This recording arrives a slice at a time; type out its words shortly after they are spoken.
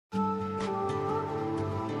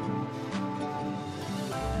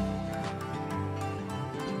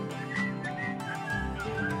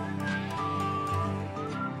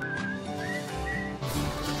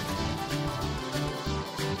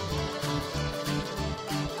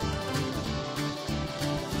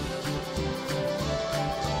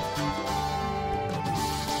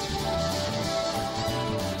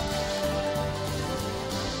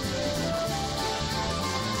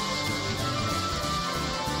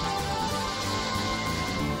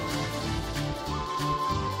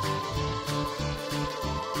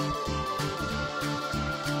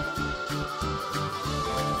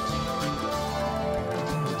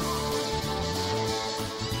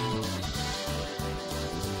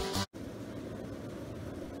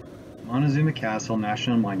Montezuma Castle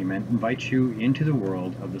National Monument invites you into the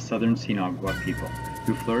world of the Southern Sinagua people,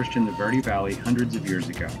 who flourished in the Verde Valley hundreds of years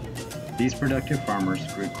ago. These productive farmers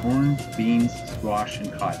grew corn, beans, squash,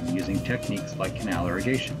 and cotton using techniques like canal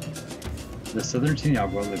irrigation. The Southern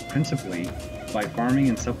Sinagua lived principally by farming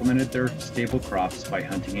and supplemented their staple crops by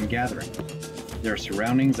hunting and gathering. Their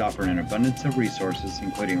surroundings offer an abundance of resources,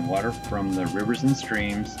 including water from the rivers and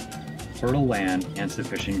streams, fertile land, and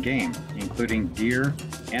sufficient game, including deer,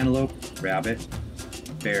 antelope, rabbit,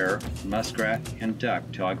 bear, muskrat, and duck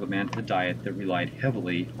to augment a diet that relied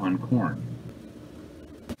heavily on corn.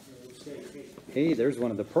 Hey, there's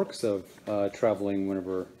one of the perks of traveling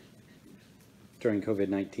during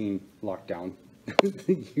COVID-19 lockdown.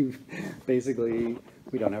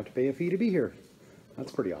 We don't have to pay a fee to be here.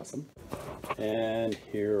 That's pretty awesome. And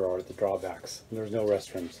here are the drawbacks. There's no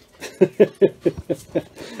restrooms.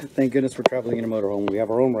 Thank goodness we're traveling in a motorhome. We have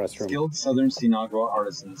our own restroom. Skilled Southern Sinagua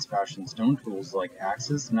artisans fashion stone tools like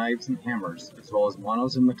axes, knives, and hammers, as well as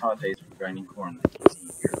manos and metates for grinding corn like you see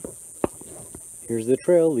here. Here's the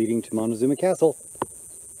trail leading to Montezuma Castle.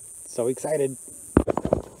 So excited.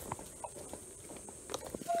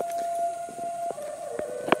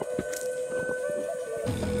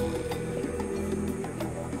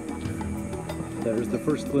 There's the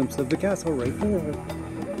first glimpse of the castle right there.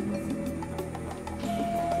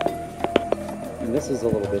 And this is a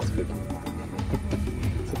little bit spooky.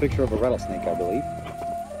 It's a picture of a rattlesnake, I believe.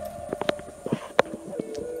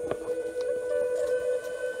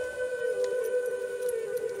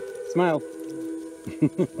 Smile.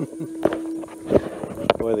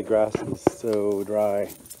 Boy, the grass is so dry.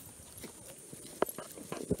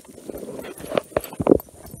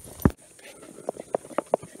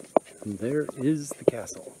 And there is the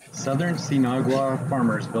castle. Southern Sinagua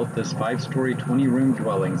farmers built this 5-story, 20-room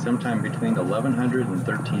dwelling sometime between 1100 and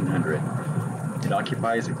 1300. It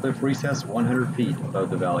occupies a cliff recess 100 feet above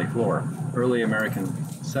the valley floor. Early American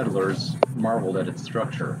settlers marveled at its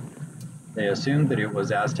structure. They assumed that it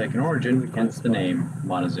was Aztec in origin, hence the name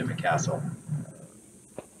Montezuma Castle.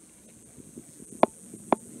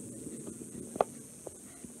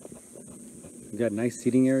 We've got nice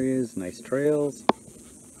seating areas, nice trails.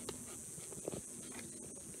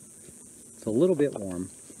 It's a little bit warm.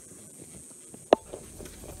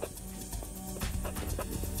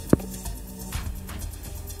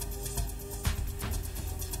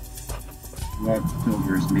 Log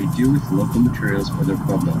builders made do with local materials for their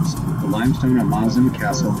pueblos. The limestone at Montezuma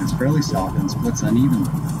Castle is fairly soft and splits unevenly.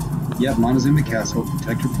 Yet Montezuma Castle,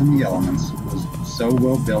 protected from the elements, was so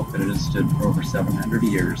well built that it has stood for over 700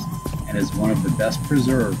 years and is one of the best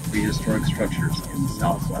preserved prehistoric structures in the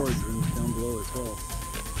Southwest. Down below as well.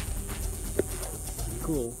 Pretty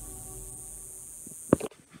cool.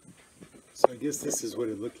 So I guess this is what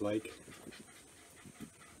it looked like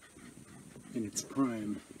in its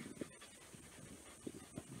prime.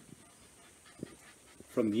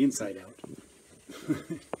 From the inside out,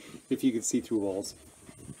 if you could see through walls.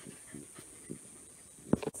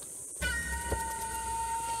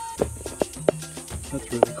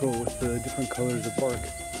 That's really cool with the different colors of bark.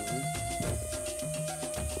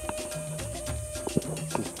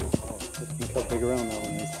 Think how big around that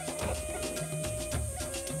one is.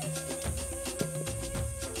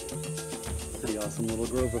 Pretty awesome little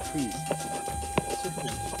grove of trees.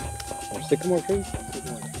 Or sycamore trees?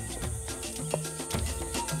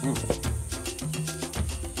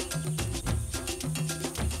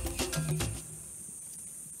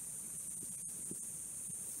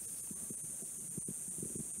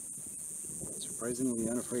 Surprisingly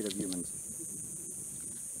unafraid of humans.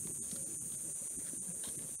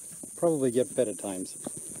 Probably get fed at times.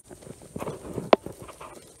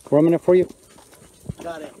 Warm enough for you?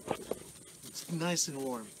 Got it. It's nice and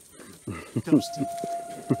warm. Toasty.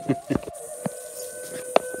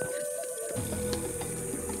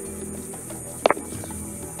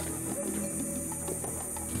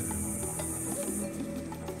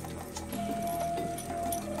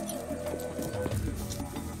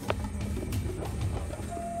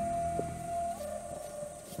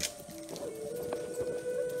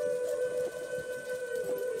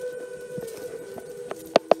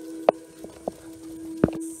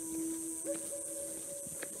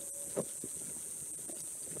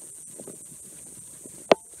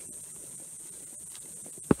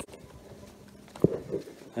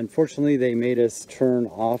 Unfortunately, they made us turn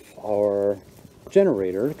off our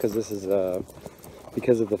generator because this is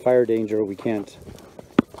because of the fire danger. We can't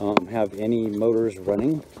have any motors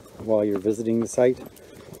running while you're visiting the site,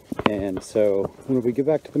 and so when we get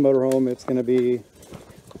back to the motorhome, it's going to be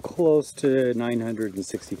close to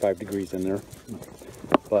 965 degrees in there.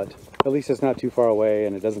 but at least it's not too far away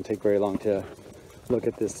and it doesn't take very long to look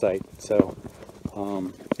at this site. So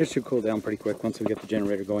it should cool down pretty quick once we get the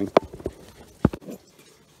generator going.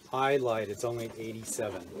 Highlight, it's only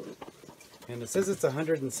 87. And it says it's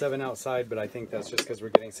 107 outside, but I think that's just because we're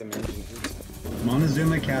getting some engine heat.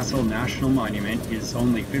 Montezuma Castle National Monument is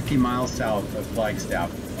only 50 miles south of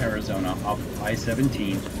Flagstaff, Arizona, off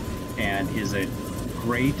I-17, and is a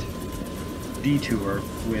great detour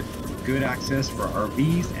with good access for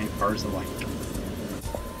RVs and cars alike.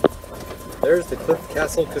 There's the Cliff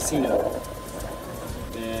Castle Casino.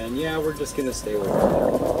 And yeah, we're just gonna stay away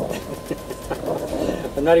from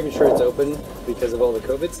it. I'm not even sure it's open because of all the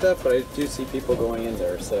COVID stuff, but I do see people going in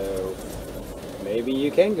there, so maybe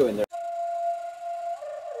you can go in there.